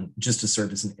 Just to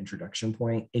serve as an introduction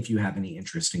point, if you have any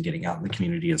interest in getting out in the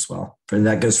community as well. And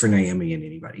that goes for Naomi and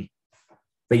anybody.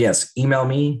 But yes, email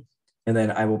me, and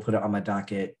then I will put it on my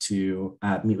docket to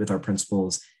meet with our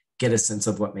principals, get a sense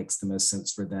of what makes the most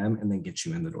sense for them, and then get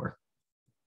you in the door.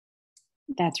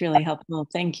 That's really helpful.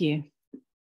 Thank you.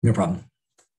 No problem.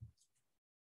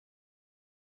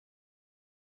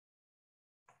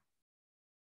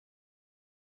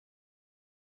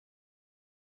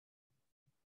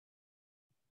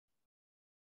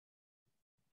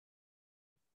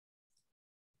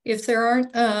 If there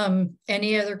aren't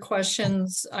any other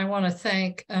questions, I want to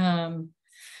thank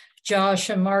Josh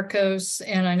and Marcos,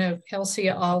 and I know Kelsey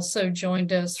also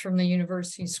joined us from the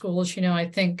university schools. You know, I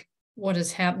think what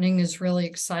is happening is really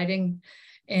exciting,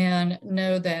 and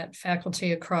know that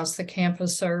faculty across the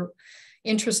campus are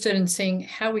interested in seeing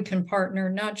how we can partner,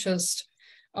 not just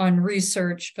on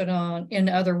research, but in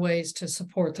other ways to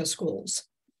support the schools.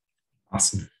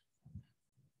 Awesome.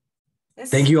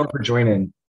 Thank you all for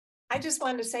joining. I just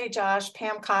wanted to say, Josh,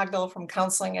 Pam Cogdill from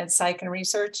Counseling Ed Psych and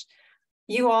Research.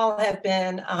 You all have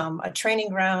been a training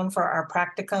ground for our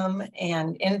practicum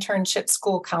and internship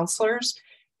school counselors,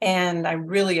 and I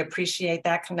really appreciate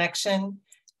that connection.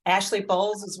 Ashley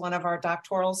Bowles is one of our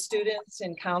doctoral students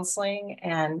in counseling,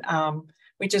 and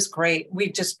we just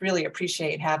really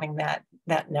appreciate having that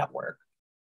network.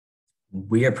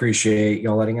 We appreciate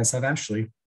y'all letting us have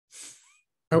Ashley.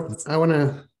 I want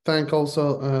to thank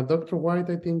also Dr. White.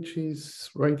 I think she's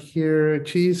right here.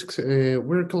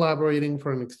 We're collaborating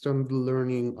for an extended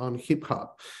learning on hip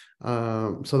hop.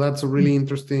 So that's a really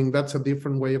interesting, that's a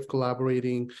different way of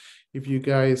collaborating. If you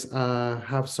guys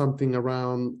have something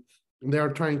around, they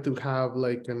are trying to have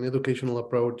like an educational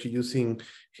approach using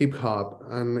hip hop,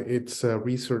 and it's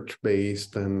research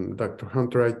based. And Dr.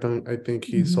 Hunter, I think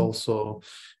he's also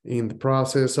in the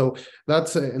process. So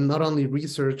that's not only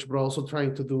research, but also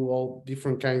trying to do all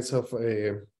different kinds of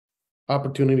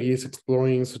opportunities,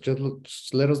 exploring. So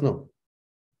just let us know.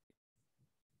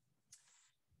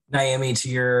 Naomi, to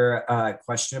your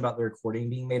question about the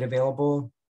recording being made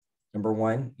available, number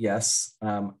one, yes.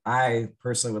 I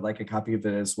personally would like a copy of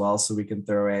it as well, so we can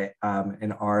throw it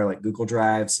in our like Google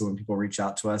Drive. So when people reach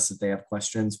out to us, if they have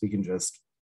questions, we can just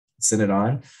send it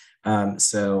on.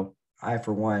 So I,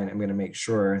 for one, am going to make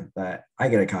sure that I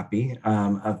get a copy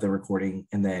of the recording,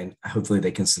 and then hopefully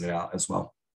they can send it out as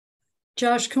well.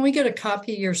 Josh, can we get a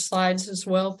copy of your slides as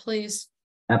well, please?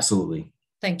 Absolutely.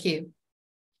 Thank you.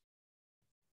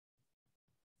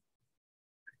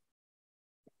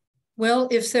 Well,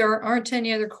 if there aren't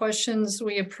any other questions,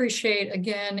 we appreciate,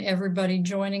 again, everybody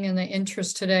joining in the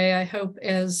interest today. I hope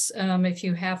as if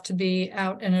you have to be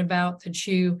out and about, that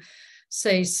you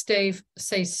stay safe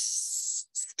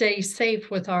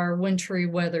with our wintry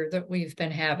weather that we've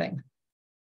been having.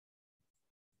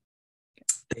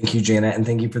 Thank you, Janet, and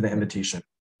thank you for the invitation.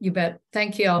 You bet.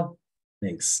 Thank you all.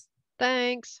 Thanks.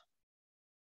 Thanks.